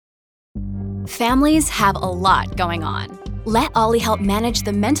Families have a lot going on. Let Ollie help manage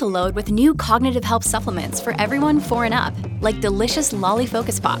the mental load with new cognitive help supplements for everyone 4 and up, like delicious Lolly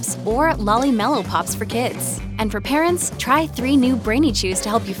Focus Pops or Lolly Mellow Pops for kids. And for parents, try 3 new Brainy Chews to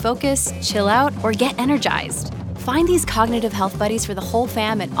help you focus, chill out, or get energized. Find these cognitive health buddies for the whole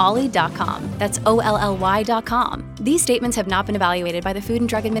fam at ollie.com. That's OLLY.com. These statements have not been evaluated by the Food and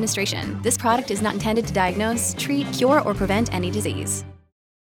Drug Administration. This product is not intended to diagnose, treat, cure, or prevent any disease.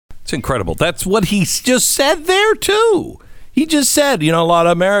 It's incredible. That's what he just said there, too. He just said, a lot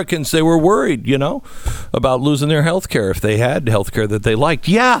of Americans, they were worried, about losing their health care if they had health care that they liked.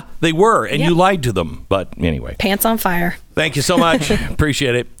 Yeah, they were, and you lied to them. But anyway. Pants on fire. Thank you so much.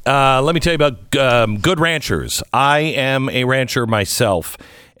 Appreciate it. Let me tell you about Good Ranchers. I am a rancher myself,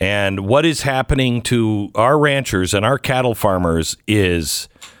 and what is happening to our ranchers and our cattle farmers is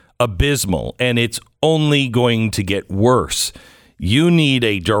abysmal, and it's only going to get worse. You need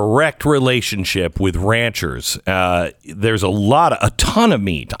a direct relationship with ranchers. There's a ton of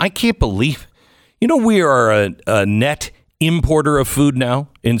meat. I can't believe, we are a net importer of food now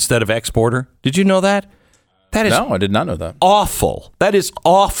instead of exporter. Did you know that? No, I did not know that. Awful. That is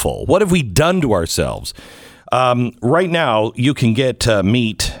awful. What have we done to ourselves? Right now, you can get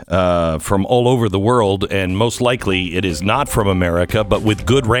meat from all over the world, and most likely it is not from America, but with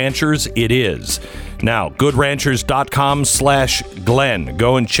Good Ranchers, it is. Now, goodranchers.com/Glenn.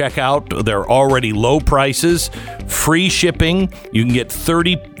 Go and check out their already low prices, free shipping. You can get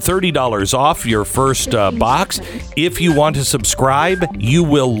 $30 off your first box. If you want to subscribe, you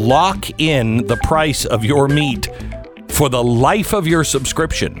will lock in the price of your meat for the life of your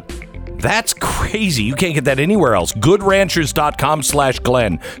subscription. That's crazy. You can't get that anywhere else.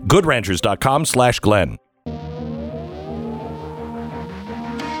 goodranchers.com/Glenn. goodranchers.com/Glenn.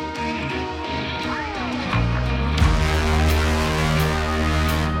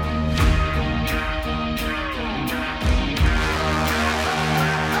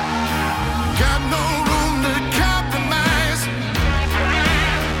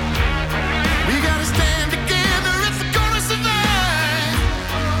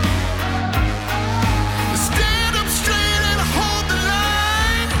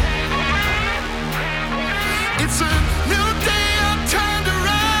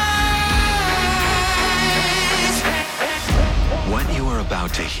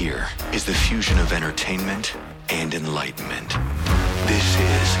 To hear is the fusion of entertainment and enlightenment. This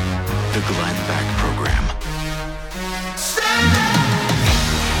is the Glenn Beck Program.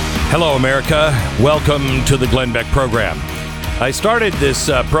 Hello, America. Welcome to the Glenn Beck Program. I started this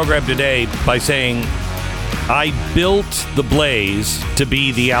program today by saying I built the Blaze to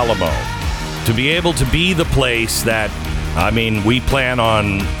be the Alamo, to be able to be the place that, we plan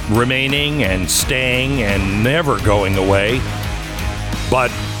on remaining and staying and never going away.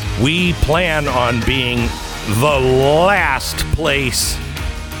 But we plan on being the last place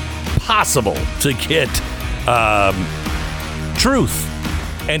possible to get truth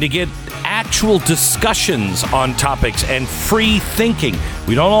and to get actual discussions on topics and free thinking.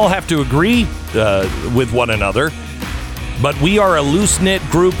 We don't all have to agree with one another, but we are a loose-knit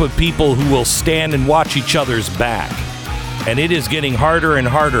group of people who will stand and watch each other's back. And it is getting harder and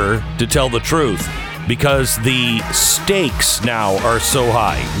harder to tell the truth, because the stakes now are so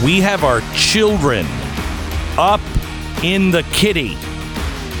high. We have our children up in the kitty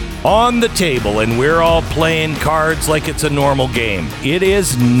on the table, and we're all playing cards like it's a normal game. It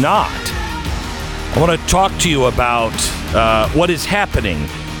is not. I want to talk to you about what is happening.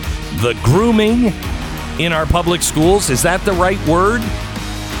 The grooming in our public schools. Is that the right word?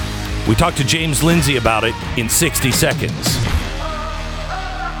 We talked to James Lindsay about it in 60 seconds.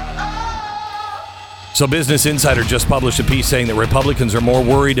 So Business Insider just published a piece saying that Republicans are more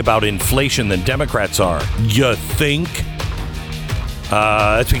worried about inflation than Democrats are. You think?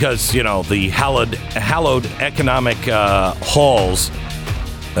 That's because, the hallowed economic halls,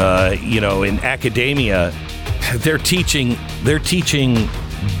 in academia, they're teaching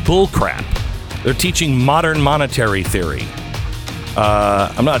bullcrap. They're teaching modern monetary theory.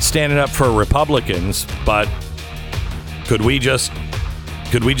 I'm not standing up for Republicans, but could we just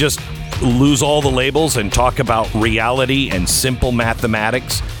lose all the labels and talk about reality and simple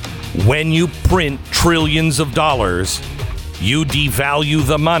mathematics? When you print trillions of dollars, you devalue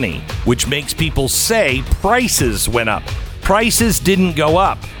the money, which makes people say prices went up. Prices didn't go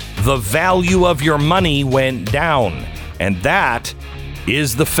up. The value of your money went down. And that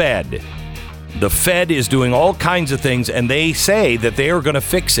is the Fed. The Fed is doing all kinds of things, and they say that they are going to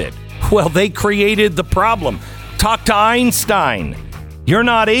fix it. Well, they created the problem. Talk to Einstein. You're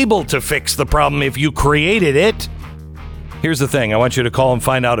not able to fix the problem if you created it. Here's the thing. I want you to call and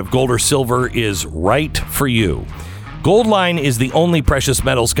find out if gold or silver is right for you. Goldline is the only precious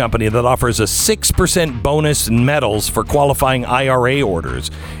metals company that offers a 6% bonus in metals for qualifying IRA orders,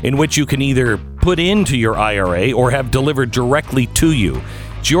 in which you can either put into your IRA or have delivered directly to you.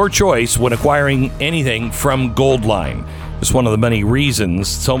 It's your choice when acquiring anything from Goldline. It's one of the many reasons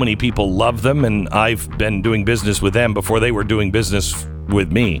so many people love them, and I've been doing business with them before they were doing business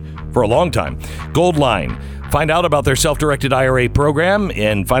with me for a long time. Goldline. Find out about their self-directed IRA program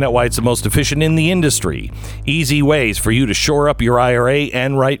and find out why it's the most efficient in the industry. Easy ways for you to shore up your IRA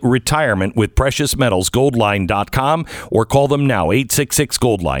and retirement with precious metals. Goldline.com or call them now.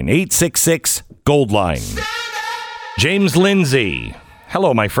 866-GOLDLINE. 866-GOLDLINE. James Lindsay.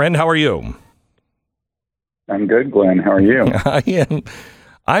 Hello, my friend. How are you? I'm good, Glenn. How are you?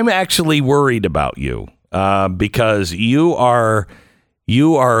 I'm actually worried about you because you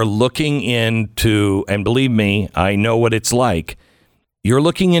are looking into, and believe me, I know what it's like. You're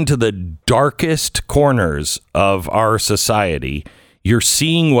looking into the darkest corners of our society. You're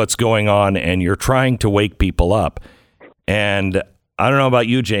seeing what's going on, and you're trying to wake people up. And I don't know about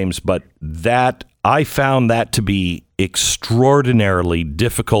you, James, but I found that to be extraordinarily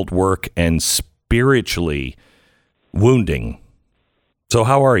difficult work and spiritually wounding. So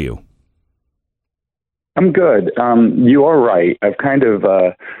how are you? I'm good. You are right. I've kind of,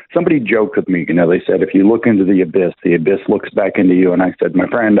 somebody joked with me, they said, if you look into the abyss looks back into you. And I said, my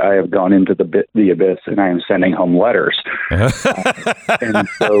friend, I have gone into the abyss and I am sending home letters. And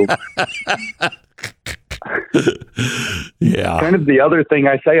so, yeah, kind of the other thing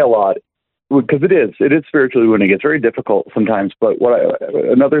I say a lot, because it is spiritually wounding. It's very difficult sometimes. But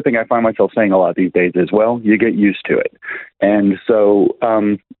another thing I find myself saying a lot these days is, well, you get used to it. And so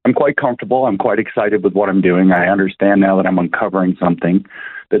I'm quite comfortable. I'm quite excited with what I'm doing. I understand now that I'm uncovering something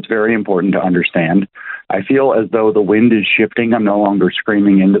that's very important to understand. I feel as though the wind is shifting. I'm no longer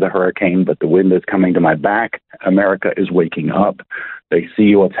screaming into the hurricane, but the wind is coming to my back. America is waking up. They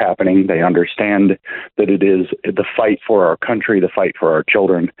see what's happening. They understand that it is the fight for our country, the fight for our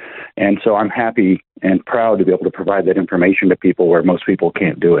children. And so I'm happy and proud to be able to provide that information to people where most people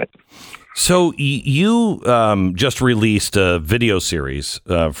can't do it. So you just released a video series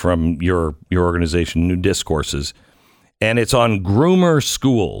from your organization, New Discourses, and it's on groomer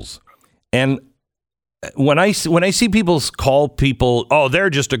schools. And when I see people call people, oh, they're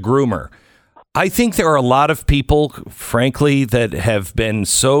just a groomer, I think there are a lot of people, frankly, that have been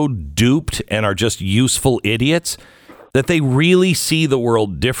so duped and are just useful idiots that they really see the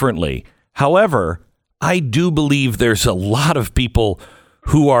world differently. However, I do believe there's a lot of people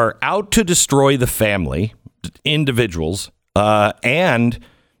who are out to destroy the family, individuals, and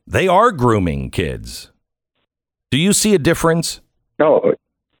they are grooming kids. Do you see a difference? No.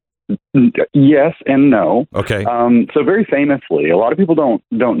 Yes and no. Okay. So very famously, a lot of people don't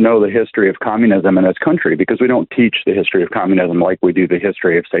know the history of communism in this country because we don't teach the history of communism like we do the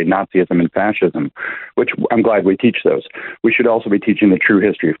history of, say, Nazism and fascism, which I'm glad we teach those. We should also be teaching the true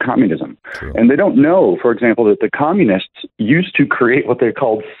history of communism. True. And they don't know, for example, that the communists used to create what they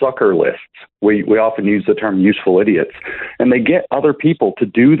called sucker lists. We often use the term useful idiots, and they get other people to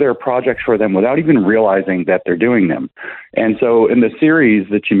do their projects for them without even realizing that they're doing them. And so in the series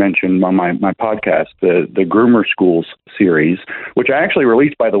that you mentioned on my podcast, the Groomer Schools series, which I actually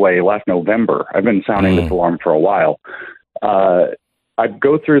released, by the way, last November. I've been sounding this alarm for a while. I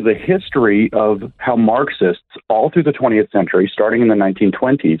go through the history of how Marxists all through the 20th century, starting in the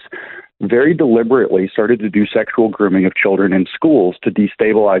 1920s, very deliberately started to do sexual grooming of children in schools to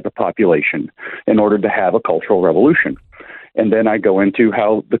destabilize the population in order to have a cultural revolution. And then I go into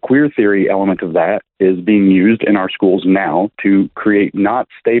how the queer theory element of that is being used in our schools now to create not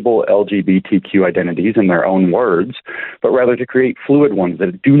stable LGBTQ identities in their own words, but rather to create fluid ones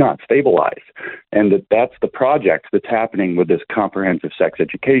that do not stabilize. And that's the project that's happening with this comprehensive sex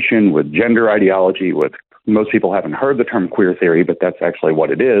education, with gender ideology, with most people haven't heard the term queer theory, but that's actually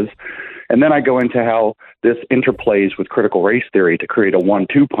what it is. And then I go into how this interplays with critical race theory to create a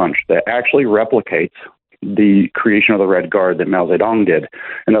 1-2 punch that actually replicates the creation of the Red Guard that Mao Zedong did.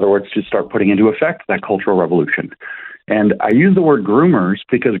 In other words, to start putting into effect that cultural revolution. And I use the word groomers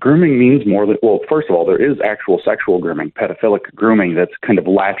because grooming means more than, well, first of all, there is actual sexual grooming, pedophilic grooming that's kind of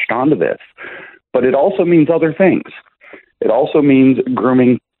latched onto this. But it also means other things. It also means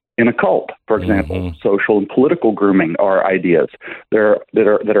grooming in a cult, for example. Social and political grooming are ideas that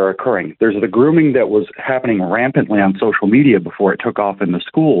are occurring. There's the grooming that was happening rampantly on social media before it took off in the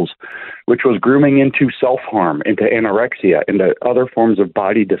schools, which was grooming into self-harm, into anorexia, into other forms of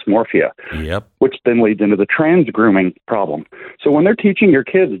body dysmorphia, which then leads into the trans grooming problem. So when they're teaching your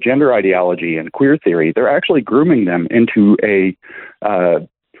kids gender ideology and queer theory, they're actually grooming them into a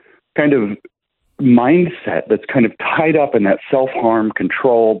kind of mindset that's kind of tied up in that self-harm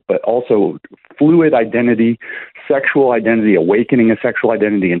control, but also fluid identity, sexual identity, awakening of sexual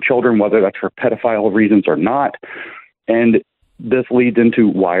identity in children, whether that's for pedophile reasons or not. And this leads into,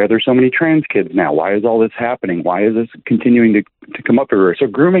 why are there so many trans kids now? Why is all this happening? Why is this continuing to come up everywhere? So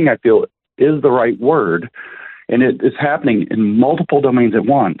grooming, I feel, is the right word. And it is happening in multiple domains at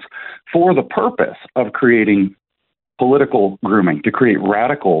once for the purpose of creating political grooming, to create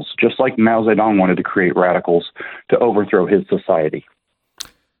radicals, just like Mao Zedong wanted to create radicals to overthrow his society.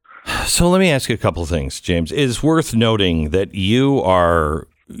 So let me ask you a couple of things, James. It is worth noting that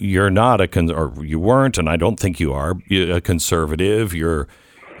you're not or you weren't, and I don't think you are, a conservative.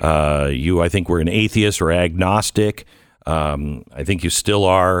 I think we're an atheist or agnostic. I think you still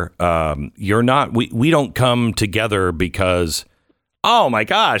are. You're not. We don't come together because, oh my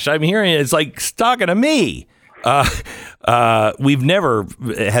gosh, I'm hearing it's like talking to me. We've never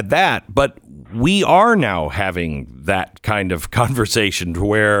had that, but we are now having that kind of conversation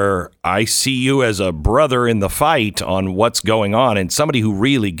where I see you as a brother in the fight on what's going on and somebody who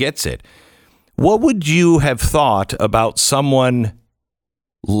really gets it. What would you have thought about someone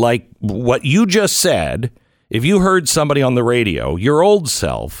like what you just said? If you heard somebody on the radio, your old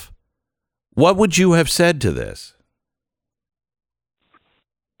self, what would you have said to this?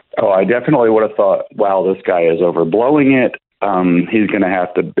 Oh, I definitely would have thought, wow, this guy is overblowing it. He's going to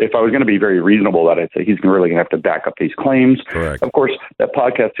have to, if I was going to be very reasonable, that I'd say he's really going to have to back up these claims. Correct. Of course, that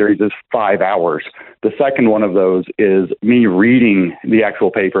podcast series is 5 hours. The second one of those is me reading the actual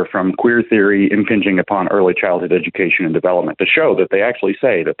paper from Queer Theory Impinging Upon Early Childhood Education and Development to show that they actually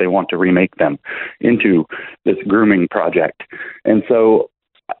say that they want to remake them into this grooming project. And so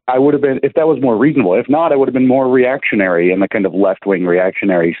I would have been, if that was more reasonable. If not, I would have been more reactionary in the kind of left-wing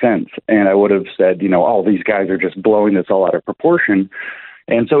reactionary sense. And I would have said, oh, these guys are just blowing this all out of proportion.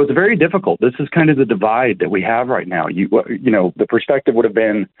 And so it's very difficult. This is kind of the divide that we have right now. The perspective would have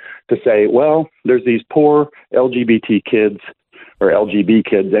been to say, well, there's these poor LGBT kids, or LGB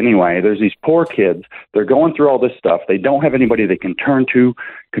kids anyway. There's these poor kids. They're going through all this stuff. They don't have anybody they can turn to.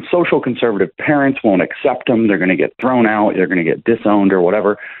 Social conservative parents won't accept them. They're going to get thrown out. They're going to get disowned or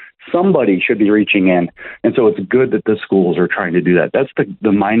whatever. Somebody should be reaching in. And so it's good that the schools are trying to do that. That's the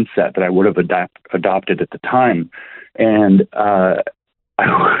mindset that I would have adopted at the time. And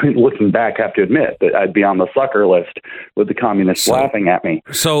looking back, I have to admit that I'd be on the sucker list with the communists laughing at me.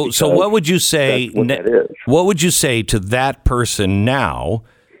 So what would you say? What would you say to that person now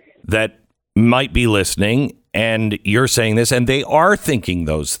that might be listening, and you're saying this, and they are thinking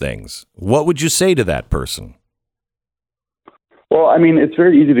those things? What would you say to that person? Well, I mean, it's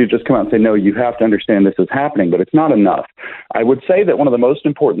very easy to just come out and say, no, you have to understand this is happening, but it's not enough. I would say that one of the most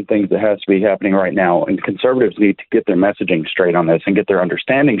important things that has to be happening right now, and conservatives need to get their messaging straight on this and get their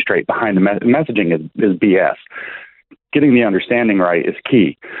understanding straight behind the messaging is BS. Getting the understanding right is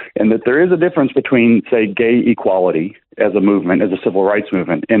key. And that there is a difference between, say, gay equality as a movement, as a civil rights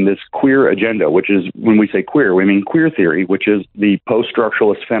movement, and this queer agenda, which is, when we say queer, we mean queer theory, which is the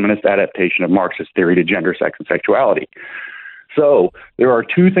post-structuralist feminist adaptation of Marxist theory to gender, sex, and sexuality. So there are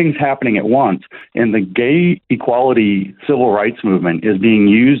two things happening at once, and the gay equality civil rights movement is being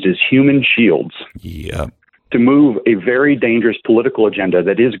used as human shields to move a very dangerous political agenda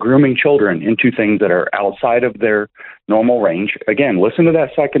that is grooming children into things that are outside of their normal range. Again, listen to that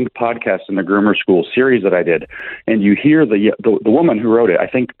second podcast in the Groomer School series that I did, and you hear the woman who wrote it.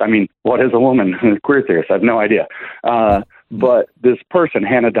 What is a woman? Queer theorist, I have no idea. But this person,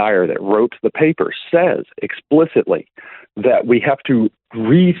 Hannah Dyer, that wrote the paper, says explicitly that we have to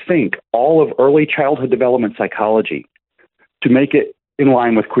rethink all of early childhood development psychology to make it in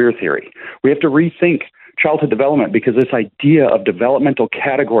line with queer theory. We have to rethink childhood development because this idea of developmental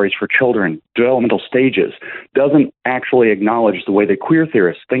categories for children, developmental stages, doesn't actually acknowledge the way that queer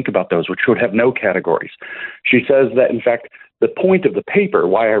theorists think about those, which would have no categories. She says that, in fact, the point of the paper,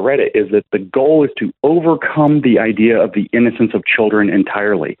 why I read it, is that the goal is to overcome the idea of the innocence of children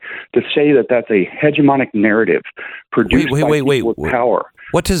entirely. To say that that's a hegemonic narrative produced by people with power.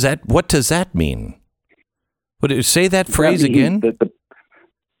 What does that mean? Say that phrase again? The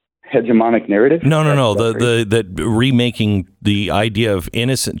hegemonic narrative? No. The remaking the idea of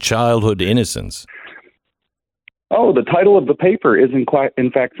innocent childhood innocence. Oh, the title of the paper is in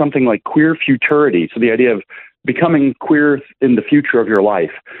fact something like queer futurity. So the idea of becoming queer in the future of your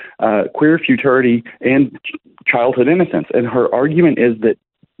life, queer futurity and childhood innocence. And her argument is that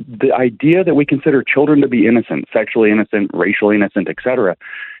the idea that we consider children to be innocent, sexually innocent, racially innocent, etc.,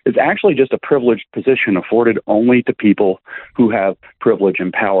 is actually just a privileged position afforded only to people who have privilege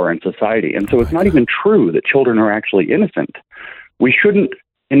and power in society. And so it's not even true that children are actually innocent. We shouldn't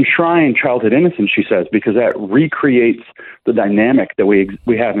enshrine childhood innocence, she says, because that recreates the dynamic that we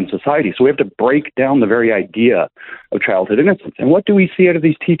have in society. So we have to break down the very idea of childhood innocence. And what do we see out of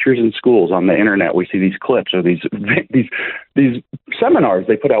these teachers in schools on the internet? We see these clips or these seminars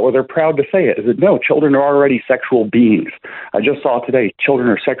they put out where they're proud to say it, is that no, children are already sexual beings. I just saw today, children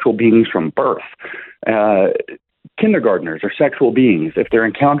are sexual beings from birth. Kindergartners are sexual beings. If they're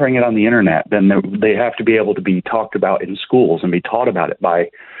encountering it on the internet, then they have to be able to be talked about in schools and be taught about it by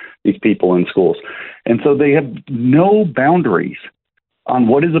these people in schools. And so they have no boundaries on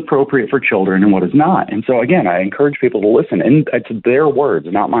what is appropriate for children and what is not. And so, again, I encourage people to listen. And it's their words,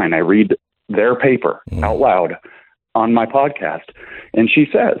 not mine. I read their paper out loud on my podcast. And she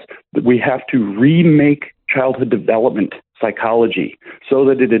says that we have to remake childhood development psychology so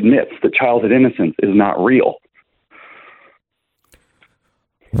that it admits that childhood innocence is not real.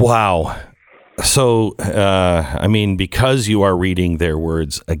 Wow. So, I mean, because you are reading their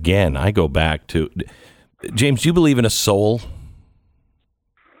words again, I go back to, James, do you believe in a soul?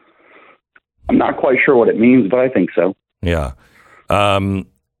 I'm not quite sure what it means, but I think so. Yeah. I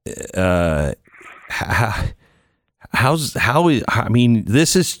mean,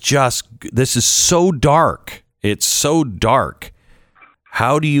 this is so dark. It's so dark.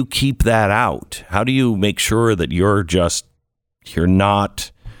 How do you keep that out? How do you make sure that you're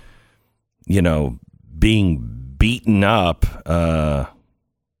not, being beaten up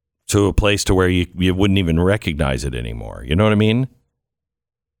to a place to where you wouldn't even recognize it anymore? You know what I mean?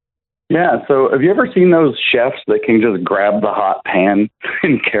 Yeah. So have you ever seen those chefs that can just grab the hot pan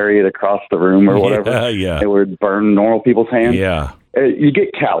and carry it across the room or whatever? Yeah. It would burn normal people's hands. Yeah. You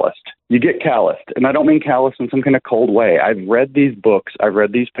get calloused. And I don't mean calloused in some kind of cold way. I've read these books. I've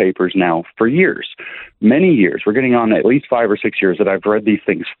read these papers now for years, many years. We're getting on at least 5 or 6 years that I've read these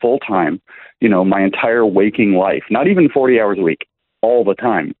things full time, my entire waking life, not even 40 hours a week, all the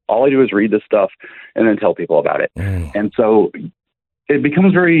time. All I do is read this stuff and then tell people about it. And so it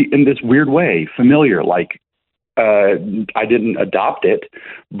becomes very, in this weird way, familiar. Like I didn't adopt it,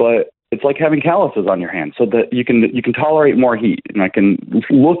 but it's like having calluses on your hands, so that you can tolerate more heat, and I can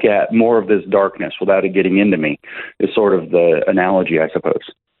look at more of this darkness without it getting into me, is sort of the analogy, I suppose.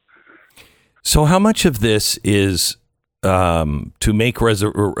 So how much of this is to make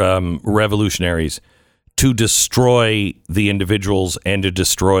revolutionaries, to destroy the individuals and to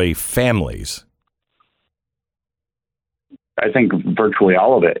destroy families? I think virtually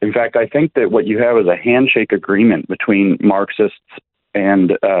all of it. In fact, I think that what you have is a handshake agreement between Marxists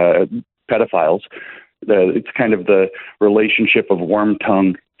and pedophiles. It's kind of the relationship of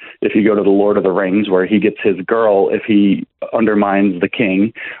Wormtongue. If you go to the Lord of the Rings, where he gets his girl if he undermines the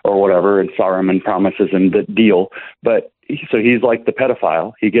king or whatever, and Saruman promises him the deal. But so he's like the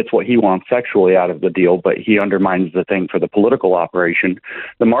pedophile. He gets what he wants sexually out of the deal, but he undermines the thing for the political operation.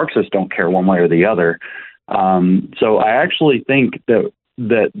 The Marxists don't care one way or the other. So I actually think that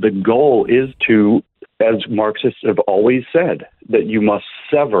the goal is to, as Marxists have always said, that you must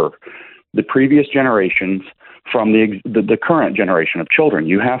sever the previous generations from the current generation of children.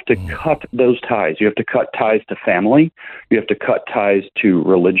 You have to cut those ties. You have to cut ties to family. You have to cut ties to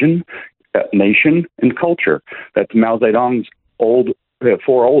religion, nation, and culture. That's Mao Zedong's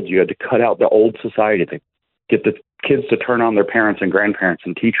four olds. You had to cut out the old society to get the kids to turn on their parents and grandparents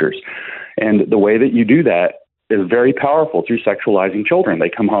and teachers. And the way that you do that is very powerful through sexualizing children. They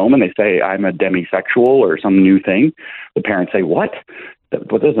come home and they say, I'm a demisexual or some new thing. The parents say, what? That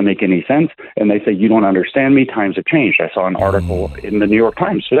doesn't make any sense. And they say, you don't understand me. Times have changed. I saw an article in the New York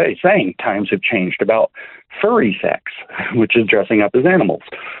Times today saying times have changed about furry sex, which is dressing up as animals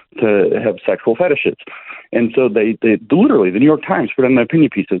to have sexual fetishes. And so they literally, the New York Times put in the opinion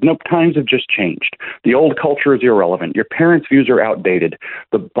pieces, nope, times have just changed. The old culture is irrelevant. Your parents' views are outdated.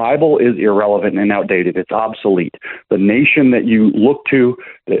 The Bible is irrelevant and outdated. It's obsolete. The nation that you look to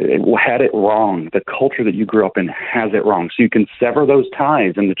had it wrong. The culture that you grew up in has it wrong. So you can sever those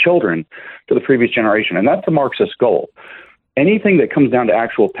ties in the children to the previous generation. And that's the Marxist goal. Anything that comes down to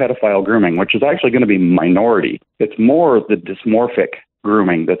actual pedophile grooming, which is actually going to be minority, it's more the dysmorphic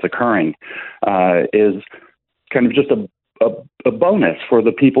grooming that's occurring, is kind of just a bonus for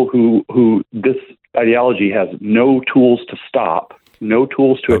the people who this ideology has no tools to stop, no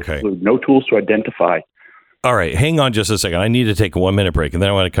tools to exclude, no tools to identify. All right, hang on just a second. I need to take a 1 minute break, and then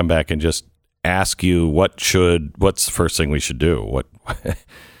I want to come back and just ask you what's the first thing we should do?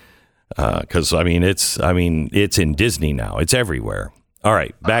 Because it's in Disney now. It's everywhere. All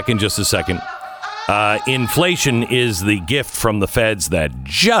right, back in just a second. Inflation is the gift from the feds that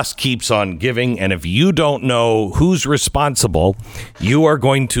just keeps on giving. And if you don't know who's responsible, you are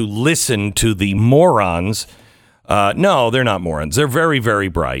going to listen to the morons. No, they're not morons. They're very, very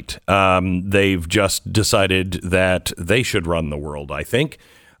bright. They've just decided that they should run the world, I think.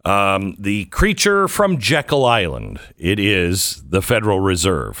 The creature from Jekyll Island. It is the Federal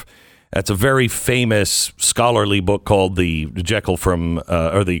Reserve. That's a very famous scholarly book called The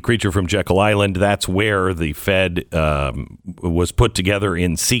Creature from Jekyll Island. That's where the Fed was put together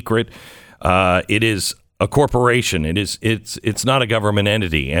in secret. It is a corporation. It's not a government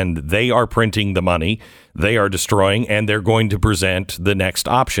entity, and they are printing the money. They are destroying, and they're going to present the next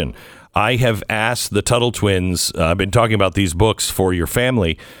option. I have asked the Tuttle twins. I've been talking about these books for your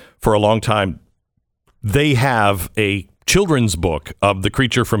family for a long time. They have a children's book of The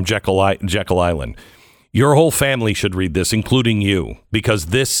Creature from Jekyll Island. Your whole family should read this, including you, because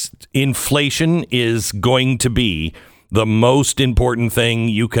this inflation is going to be the most important thing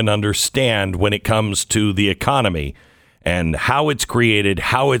you can understand when it comes to the economy and how it's created,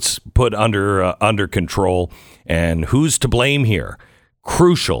 how it's put under control, and who's to blame here.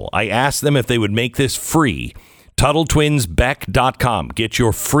 Crucial. I asked them if they would make this free. TuttleTwinsBeck.com. Get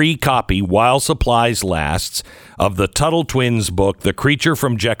your free copy while supplies lasts of the Tuttle Twins book, The Creature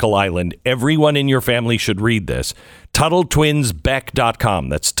from Jekyll Island. Everyone in your family should read this. TuttleTwinsBeck.com.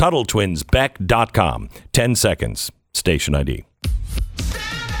 That's TuttleTwinsBeck.com. 10 seconds. Station ID.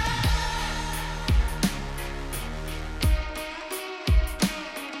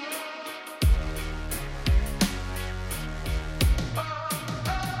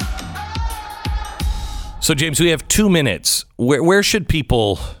 So, James, we have 2 minutes. Where should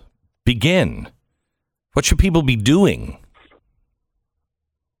people begin? What should people be doing?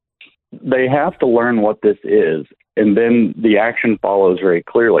 They have to learn what this is, and then the action follows very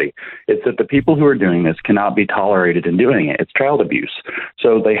clearly. It's that the people who are doing this cannot be tolerated in doing it. It's child abuse.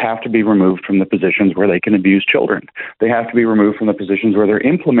 So they have to be removed from the positions where they can abuse children. They have to be removed from the positions where they're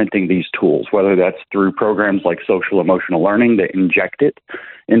implementing these tools, whether that's through programs like social emotional learning that inject it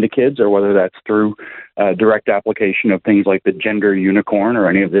into kids, or whether that's through direct application of things like the gender unicorn or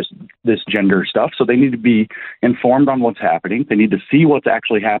any of this gender stuff. So they need to be informed on what's happening. They need to see what's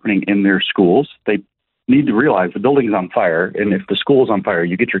actually happening in their schools. They need to realize the building's on fire, and if the school's on fire,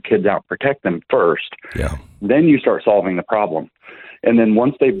 you get your kids out, protect them first. Yeah. Then you start solving the problem. And then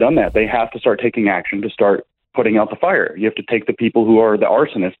once they've done that, they have to start taking action to start putting out the fire. You have to take the people who are the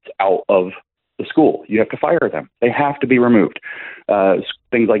arsonists out of the school. You have to fire them. They have to be removed.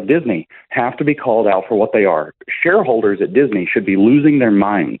 Things like Disney have to be called out for what they are. Shareholders at Disney should be losing their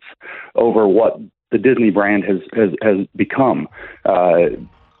minds over what the Disney brand has become.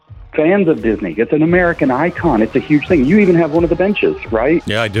 Fans of Disney, it's an American icon. It's a huge thing. You even have one of the benches, right?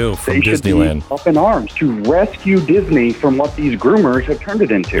 Yeah, I do, from they Disneyland. Should be up in arms to rescue Disney from what these groomers have turned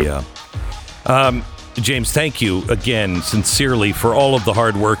it into. Yeah. James, thank you again, sincerely, for all of the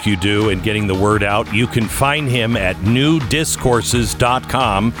hard work you do in getting the word out. You can find him at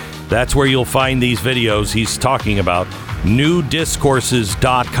newdiscourses.com. That's where you'll find these videos he's talking about.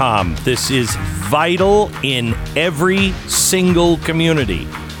 newdiscourses.com. This is vital in every single community.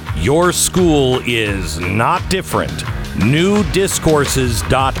 Your school is not different.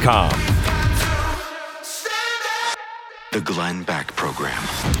 newdiscourses.com. The Glenn Beck Program.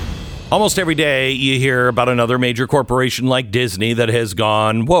 Almost every day you hear about another major corporation like Disney that has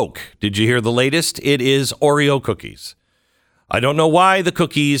gone woke. Did you hear the latest? It is Oreo cookies. I don't know why the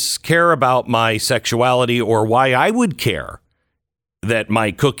cookies care about my sexuality or why I would care that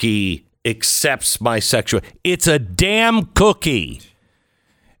my cookie accepts my sexuality. It's a damn cookie.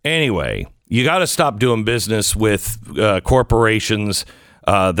 Anyway, you got to stop doing business with corporations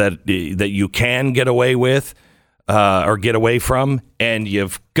that you can get away with. Or get away from, and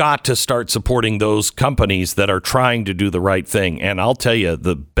you've got to start supporting those companies that are trying to do the right thing. And I'll tell you,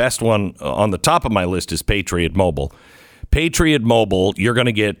 the best one on the top of my list is Patriot Mobile. Patriot Mobile, you're going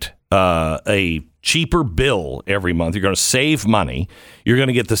to get a cheaper bill every month. You're going to save money. You're going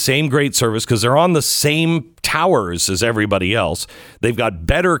to get the same great service because they're on the same towers as everybody else. They've got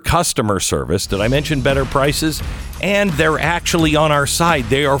better customer service. Did I mention better prices? And they're actually on our side.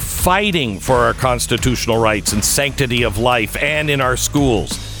 They are fighting for our constitutional rights and sanctity of life and in our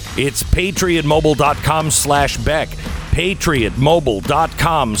schools. It's patriotmobile.com/Beck.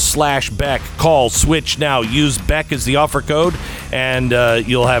 PatriotMobile.com/Beck. Call, switch now. Use Beck as the offer code, and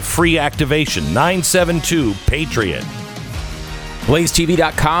you'll have free activation. 972-PATRIOT.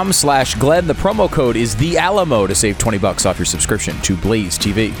 BlazeTV.com/Glenn. The promo code is the Alamo to save $20 off your subscription to Blaze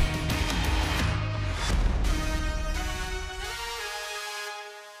TV.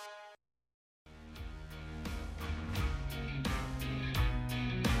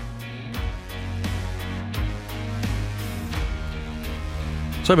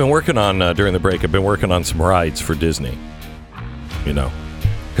 So I've been working on, during the break, I've been working on some rides for Disney.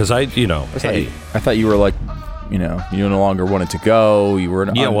 Because I thought you were like, you no longer wanted to go. You were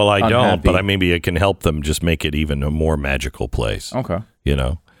I don't, but maybe it can help them just make it even a more magical place. Okay.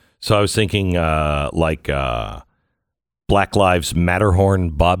 So I was thinking like Black Lives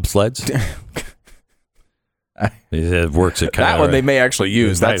Matterhorn bobsleds. It works at kind that of... one they may actually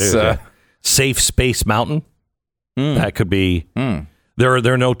use. That's Safe Space Mountain. That could be... There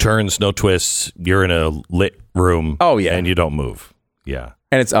are no turns, no twists. You're in a lit room. Oh, yeah. And you don't move. Yeah.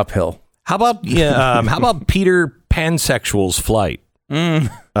 And it's uphill. How about Peter Pansexual's Flight?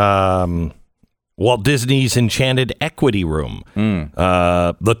 Walt Disney's Enchanted Equity Room.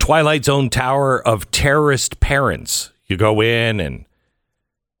 The Twilight Zone Tower of Terrorist Parents. You go in and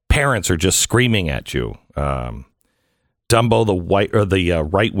parents are just screaming at you. Dumbo, the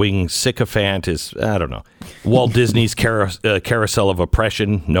right-wing sycophant is, I don't know. Walt Disney's Carousel of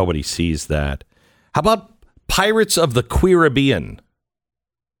Oppression. Nobody sees that. How about Pirates of the Caribbean?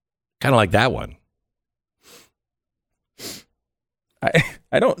 Kind of like that one.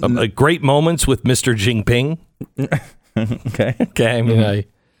 I don't... Great moments with Mr. Jinping. Okay. Okay. I mean,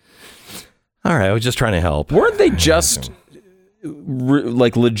 all right. I was just trying to help. Weren't they just...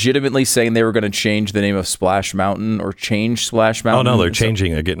 legitimately saying they were going to change the name of Splash Mountain or change Splash Mountain? Oh, no, they're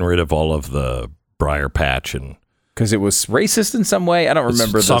changing it, getting rid of all of the Briar Patch. Because it was racist in some way? I don't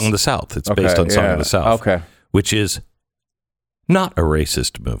remember this. Song of the South. It's based on Song of the South. Okay. Which is not a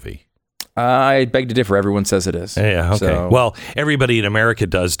racist movie. I beg to differ. Everyone says it is. Yeah, okay. So. Well, everybody in America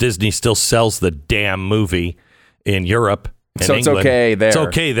does. Disney still sells the damn movie in Europe and so England. It's okay there. It's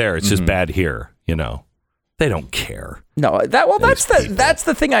okay there. It's just bad here, They don't care. No, that's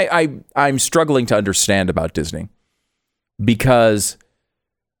the thing I'm struggling to understand about Disney, because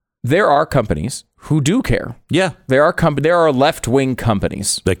there are companies who do care. Yeah, there are left-wing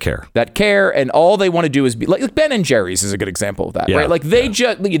companies that care, and all they want to do is be like Ben and Jerry's is a good example of that, right? Like they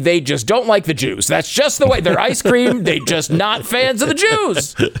just don't like the Jews. That's just the way their ice cream. They just not fans of the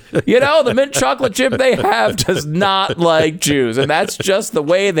Jews. The mint chocolate chip they have does not like Jews, and that's just the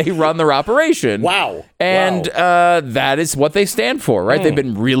way they run their operation. Wow, and that is what they stand for, right? They've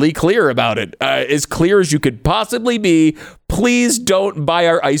been really clear about it, as clear as you could possibly be. Please don't buy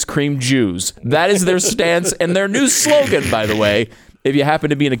our ice cream, Jews. That is their stance, and their new slogan, by the way. If you happen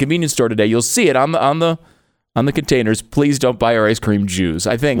to be in a convenience store today, you'll see it on the containers. Please don't buy our ice cream, Jews.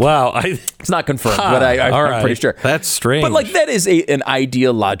 I think. Wow, it's not confirmed, but I'm pretty sure. That's strange. But that is an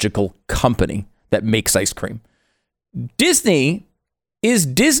ideological company that makes ice cream. Disney is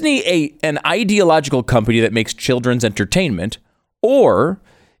an ideological company that makes children's entertainment, or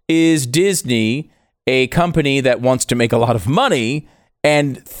is Disney a company that wants to make a lot of money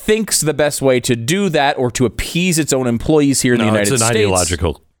and thinks the best way to do that, or to appease its own employees here in the United States?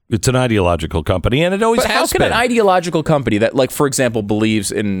 It's an ideological company, and it always has been. But how can an ideological company that, for example,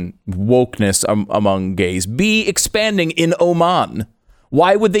 believes in wokeness among gays be expanding in Oman?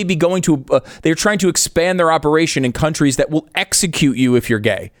 Why would they be going to... they're trying to expand their operation in countries that will execute you if you're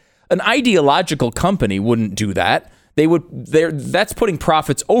gay. An ideological company wouldn't do that. That's putting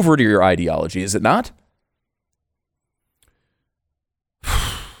profits over to your ideology, is it not?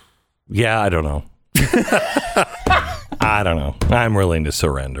 Yeah, I don't know. I don't know. I'm willing to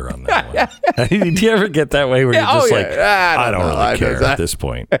surrender on that one. Do you ever get that way where you're just I don't really care at this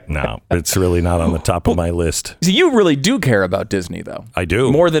point? No, it's really not on the top of my list. So you really do care about Disney, though. I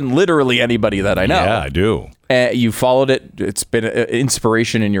do. More than literally anybody that I know. Yeah, I do. You followed it. It's been an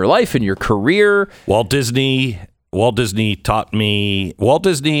inspiration in your life, in your career. Walt Disney taught me. Walt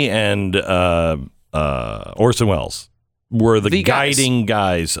Disney and Orson Welles were the guiding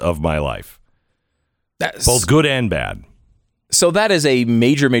guys of my life. Both good and bad. So that is a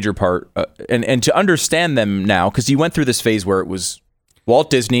major, major part. And to understand them now, because you went through this phase where it was Walt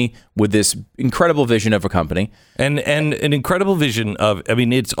Disney with this incredible vision of a company. And an incredible vision of,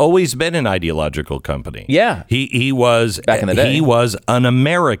 it's always been an ideological company. Yeah. He was, back in the day, he was an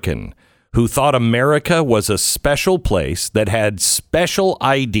American who thought America was a special place that had special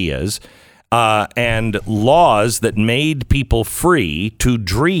ideas and laws that made people free to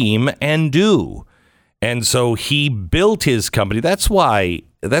dream and do. And so he built his company. That's why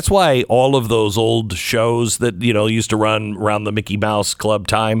all of those old shows that, used to run around the Mickey Mouse Club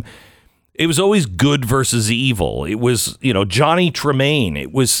time, it was always good versus evil. It was, Johnny Tremaine.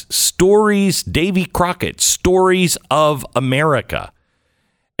 It was stories, Davy Crockett, stories of America.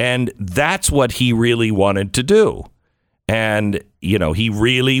 And that's what he really wanted to do. And, he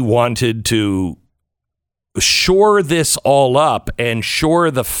really wanted to shore this all up and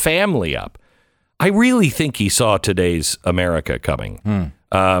shore the family up. I really think he saw today's America coming.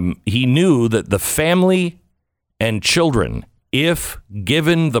 He knew that the family and children, if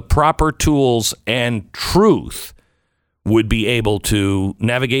given the proper tools and truth, would be able to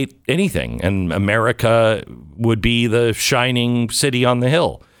navigate anything. And America would be the shining city on the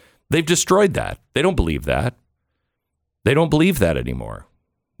hill. They've destroyed that. They don't believe that. They don't believe that anymore.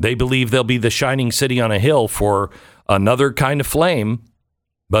 They believe they'll be the shining city on a hill for another kind of flame,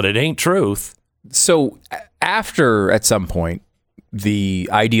 but it ain't truth. So after, at some point, the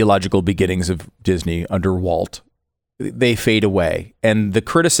ideological beginnings of Disney under Walt, they fade away. And the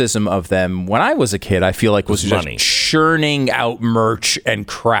criticism of them when I was a kid, I feel like was just churning out merch and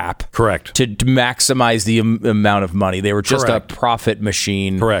crap. Correct. To maximize the amount of money. They were just a profit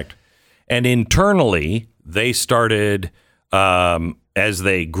machine. Correct. And internally, they started, as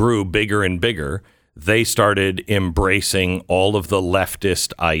they grew bigger and bigger, they started embracing all of the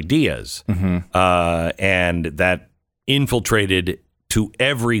leftist ideas. And that infiltrated to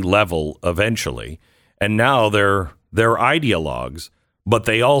every level eventually. And now they're ideologues, but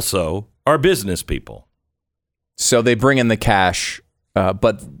they also are business people. So they bring in the cash,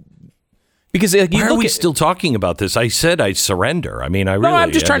 but because why are we still talking about this? I said I surrender. I mean,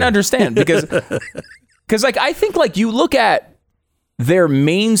 I'm just trying to understand because I think you look at their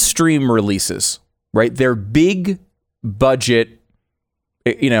mainstream releases, right? Their big budget,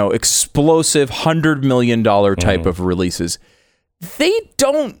 explosive $100 million type of releases. They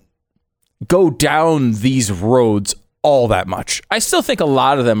don't go down these roads all that much. I still think a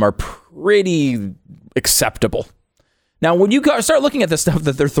lot of them are pretty acceptable. Now, when you start looking at the stuff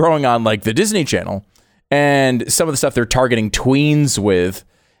that they're throwing on like the Disney Channel and some of the stuff they're targeting tweens with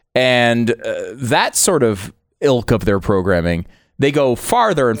and that sort of ilk of their programming, they go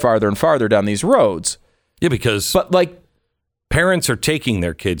farther and farther and farther down these roads. Yeah, because parents are taking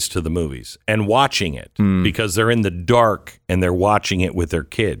their kids to the movies and watching it because they're in the dark and they're watching it with their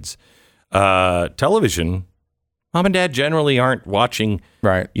kids. Television, mom and dad generally aren't watching,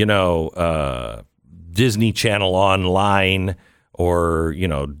 Disney Channel online or,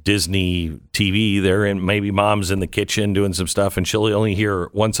 Disney TV. They're in, maybe mom's in the kitchen doing some stuff and she'll only hear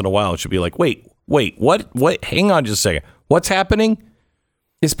once in a while. She'll be like, wait, what? Hang on just a second. What's happening?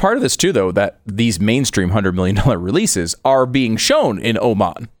 Is part of this too, though, that these mainstream $100 million releases are being shown in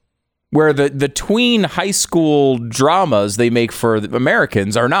Oman, where the tween high school dramas they make for the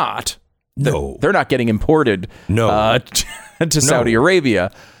Americans are not. No. They're not getting imported to Saudi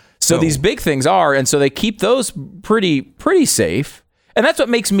Arabia. So these big things are, and so they keep those pretty safe. And that's what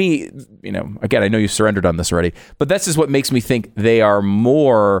makes me, again, I know you've surrendered on this already, but this is what makes me think they are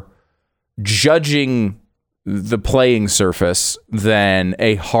more judging the playing surface than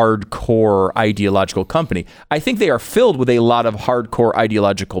a hardcore ideological company. I think they are filled with a lot of hardcore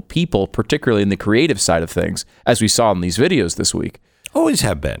ideological people, particularly in the creative side of things, as we saw in these videos this week. Always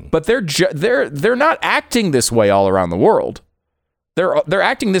have been. But they're not acting this way all around the world. They're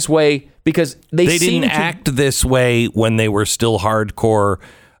acting this way because they didn't act this way when they were still hardcore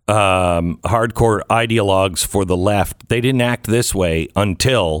ideologues for the left. They didn't act this way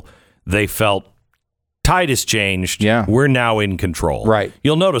until they felt tide has changed. Yeah. We're now in control. Right.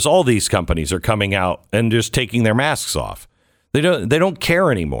 You'll notice all these companies are coming out and just taking their masks off. They don't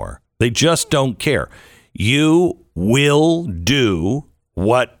care anymore. They just don't care. You will do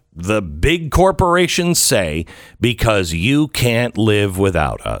what the big corporations say because you can't live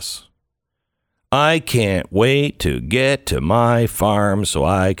without us. I can't wait to get to my farm so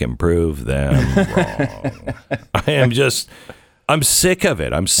I can prove them wrong. I'm sick of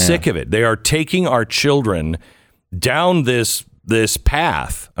it. I'm sick of it. They are taking our children down this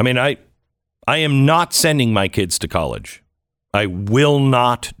path. I mean, I am not sending my kids to college. I will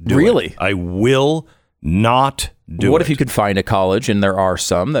not do it. Really? I will not do it. What if you could find a college, and there are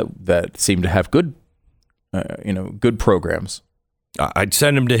some that seem to have good, good programs? I'd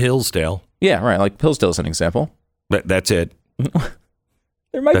send them to Hillsdale. Yeah, right. Like Hillsdale's an example. That's it.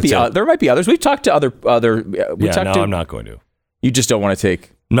 There might be others. We've talked to other. I'm not going to. You just don't want to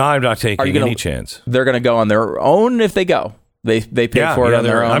take. No, I'm not taking any chance. They're going to go on their own if they go. They pay for it on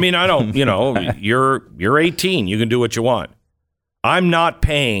their own. I mean, I don't. You're 18. You can do what you want. I'm not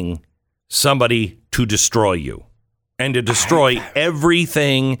paying somebody to destroy you and to destroy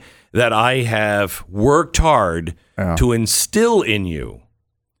everything that I have worked hard to instill in you.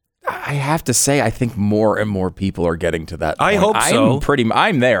 I have to say, I think more and more people are getting to that point. I hope so.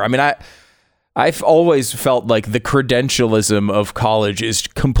 I'm there. I mean, I've always felt like the credentialism of college is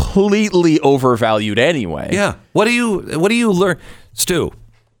completely overvalued anyway. Yeah. What do you learn? Stu,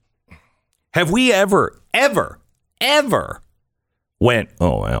 have we ever went,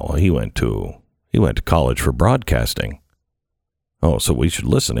 oh, well, he went to college for broadcasting. Oh, so we should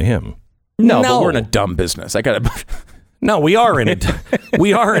listen to him. No, but we're in a dumb business. No, we are in a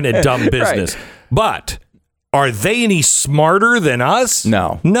dumb business. Right. But are they any smarter than us?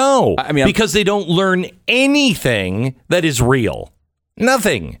 No. I mean, because they don't learn anything that is real.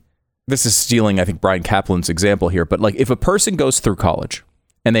 Nothing. This is stealing, I think, Brian Kaplan's example here. But like, if a person goes through college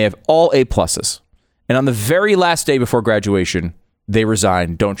and they have all A+, and on the very last day before graduation, they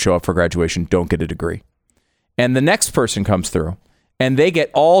resign, don't show up for graduation, don't get a degree. And the next person comes through and they get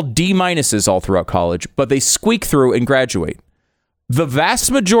all D- all throughout college, but they squeak through and graduate. The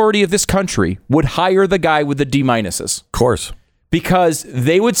vast majority of this country would hire the guy with the D-. Of course. Because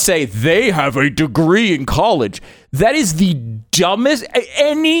they would say they have a degree in college. That is the dumbest.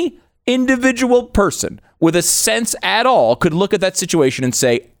 Any individual person with a sense at all could look at that situation and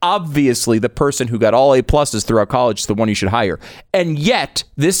say, obviously, the person who got all A+ throughout college is the one you should hire. And yet,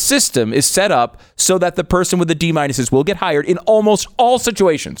 this system is set up so that the person with the D- will get hired in almost all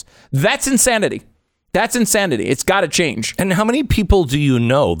situations. That's insanity. That's insanity. It's got to change. And how many people do you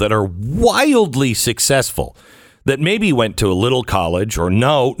know that are wildly successful, that maybe went to a little college or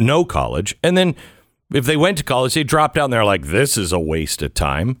no college, and then if they went to college, they dropped out and they're like, this is a waste of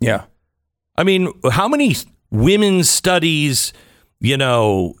time. Yeah. I mean, how many women's studies,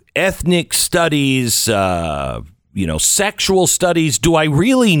 ethnic studies, sexual studies do I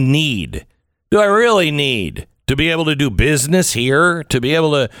really need? Do I really need to be able to do business here? To be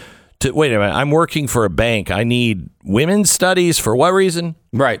able to wait a minute, I'm working for a bank. I need women's studies for what reason?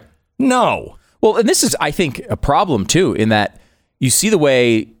 Right. No. Well, and this is, I think, a problem, too, in that you see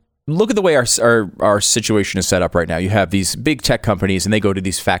look at the way our situation is set up right now. You have these big tech companies, and they go to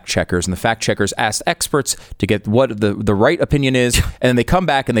these fact checkers, and the fact checkers ask experts to get what the right opinion is, and then they come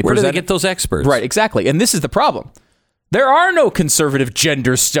back and they Where present. Do they get those experts? Right, exactly. And this is the problem. There are no conservative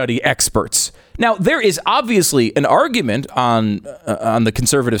gender study experts. Now, there is obviously an argument on the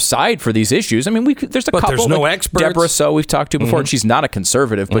conservative side for these issues. I mean, there's a couple. There's no experts. Deborah So we've talked to before, and she's not a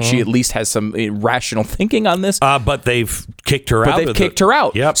conservative, but she at least has some rational thinking on this. But they've kicked her out. They've kicked her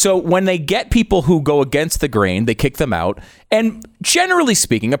out. Yep. So when they get people who go against the grain, they kick them out. And generally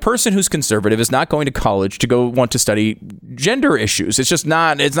speaking, a person who's conservative is not going to college to go want to study gender issues. It's just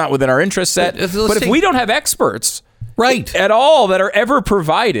not. It's not within our interest set. But if we don't have experts. Right. At all that are ever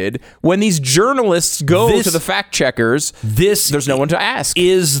provided when these journalists go to the fact checkers, there's no one to ask.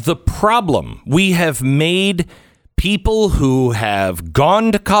 Is the problem. We have made people who have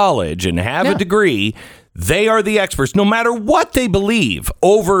gone to college and have a degree, they are the experts, no matter what they believe,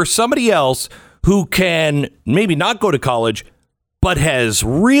 over somebody else who can maybe not go to college, but has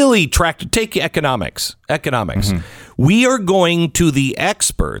really take economics. Mm-hmm. We are going to the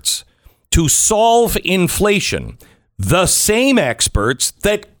experts to solve inflation. The same experts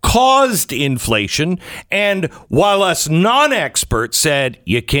that caused inflation, and while us non-experts said,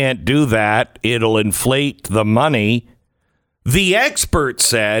 you can't do that, it'll inflate the money, the experts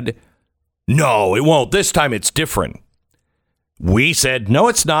said, no, it won't. This time it's different. We said, no,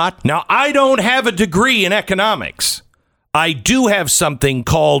 it's not. Now, I don't have a degree in economics. I do have something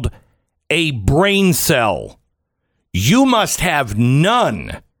called a brain cell. You must have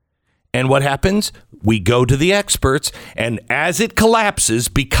none. And what happens? We go to the experts, and as it collapses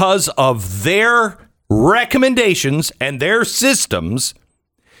because of their recommendations and their systems,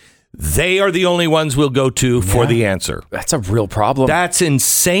 they are the only ones we'll go to for the answer. That's a real problem. That's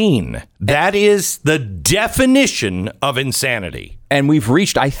insane. That is the definition of insanity. And we've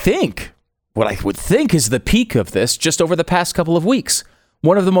reached, I think, what I would think is the peak of this just over the past couple of weeks.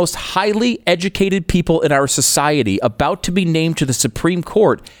 One of the most highly educated people in our society about to be named to the Supreme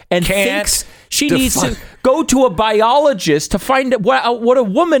Court and thinks she needs to go to a biologist to find out what a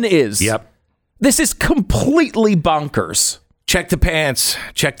woman is. Yep. This is completely bonkers. Check the pants.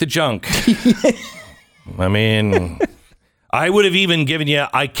 Check the junk. I mean, I would have even given you,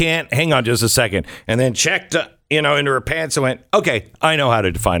 I can't, hang on just a second, and then checked into her pants and went, okay, I know how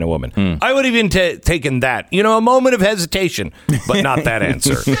to define a woman. I would have even taken that. A moment of hesitation, but not that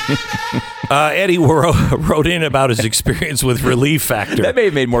answer. Eddie wrote in about his experience with Relief Factor. That may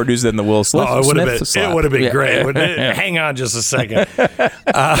have made more news than the Will Smith. It would have been great, wouldn't it? Hang on just a second.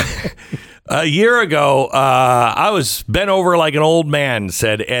 A year ago, I was bent over like an old man,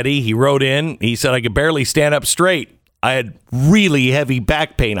 said Eddie. He wrote in. He said I could barely stand up straight. I had really heavy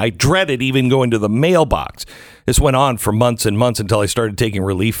back pain. I dreaded even going to the mailbox. This went on for months and months until I started taking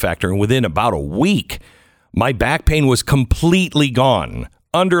Relief Factor. And within about a week, my back pain was completely gone.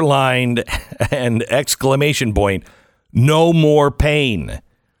 Underlined and exclamation point, no more pain.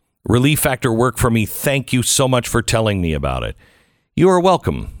 Relief Factor worked for me. Thank you so much for telling me about it. You are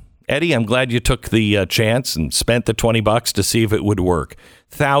welcome. Eddie, I'm glad you took the chance and spent the $20 to see if it would work.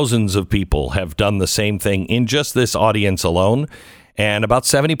 Thousands of people have done the same thing in just this audience alone, and about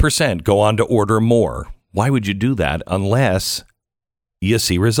 70% go on to order more. Why would you do that unless you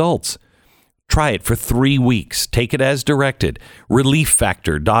see results? Try it for 3 weeks. Take it as directed.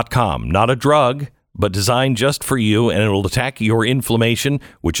 ReliefFactor.com. Not a drug, but designed just for you, and it will attack your inflammation,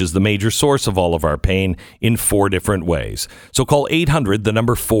 which is the major source of all of our pain, in 4 different ways. So call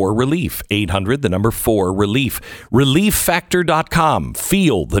 800-4-RELIEF. 800-4-RELIEF. ReliefFactor.com.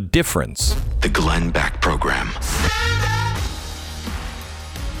 Feel the difference. The Glenn Beck Program.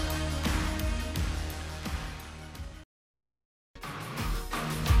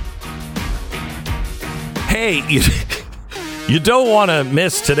 Hey, you don't want to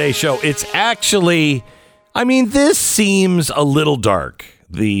miss today's show. It's actually, this seems a little dark.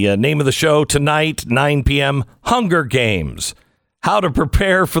 The name of the show tonight, 9 p.m., Hunger Games, How to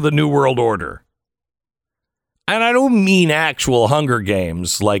Prepare for the New World Order. And I don't mean actual Hunger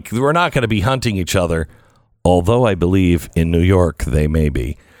Games, like we're not going to be hunting each other, although I believe in New York they may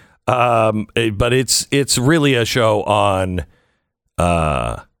be. But it's really a show on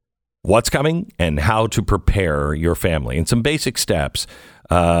what's coming and how to prepare your family and some basic steps.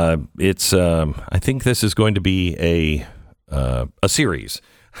 I think this is going to be a series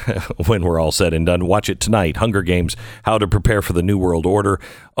when we're all said and done. Watch it tonight. Hunger Games, How to Prepare for the New World Order,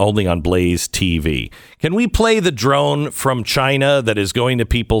 only on Blaze TV. Can we play the drone from China that is going to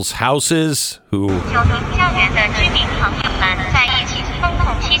people's houses who...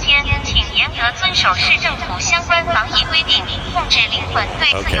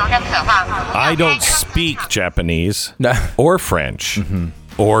 I don't speak Japanese or French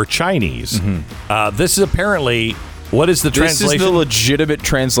or Chinese. This is apparently, what is the translation? This is the legitimate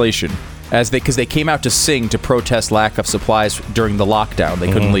translation, because they came out to sing to protest lack of supplies during the lockdown.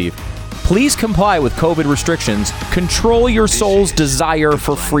 They couldn't leave. Please comply with COVID restrictions. Control your soul's desire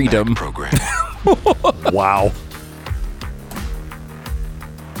for freedom. Program. Wow.